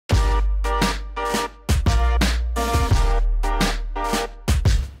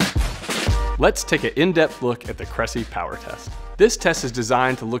Let's take an in-depth look at the Cressey Power Test. This test is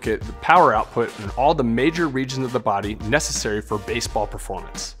designed to look at the power output in all the major regions of the body necessary for baseball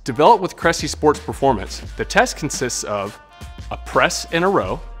performance. Developed with Cressey Sports Performance, the test consists of a press in a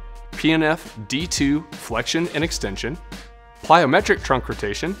row, PNF D2 flexion and extension, plyometric trunk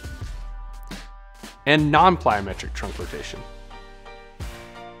rotation, and non-plyometric trunk rotation,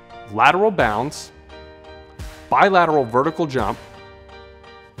 lateral bounds, bilateral vertical jump,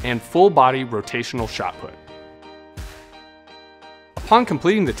 and full body rotational shot put. Upon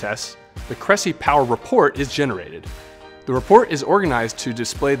completing the test, the Cressey Power Report is generated. The report is organized to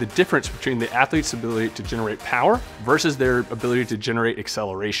display the difference between the athlete's ability to generate power versus their ability to generate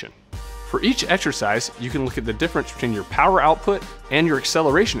acceleration. For each exercise, you can look at the difference between your power output and your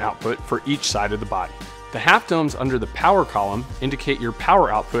acceleration output for each side of the body. The half domes under the power column indicate your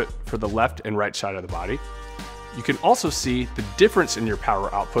power output for the left and right side of the body. You can also see the difference in your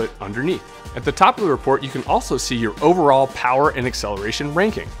power output underneath. At the top of the report, you can also see your overall power and acceleration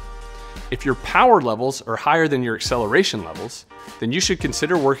ranking. If your power levels are higher than your acceleration levels, then you should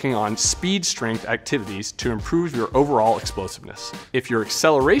consider working on speed strength activities to improve your overall explosiveness. If your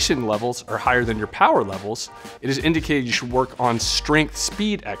acceleration levels are higher than your power levels, it is indicated you should work on strength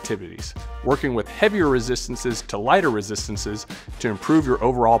speed activities, working with heavier resistances to lighter resistances to improve your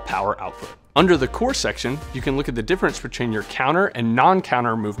overall power output. Under the core section, you can look at the difference between your counter and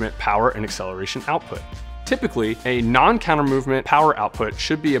non-counter movement power and acceleration output. Typically, a non-counter movement power output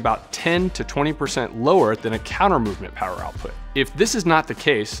should be about 10 to 20% lower than a counter movement power output. If this is not the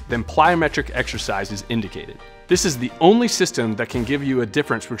case, then plyometric exercise is indicated. This is the only system that can give you a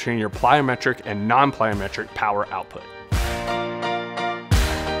difference between your plyometric and non-plyometric power output.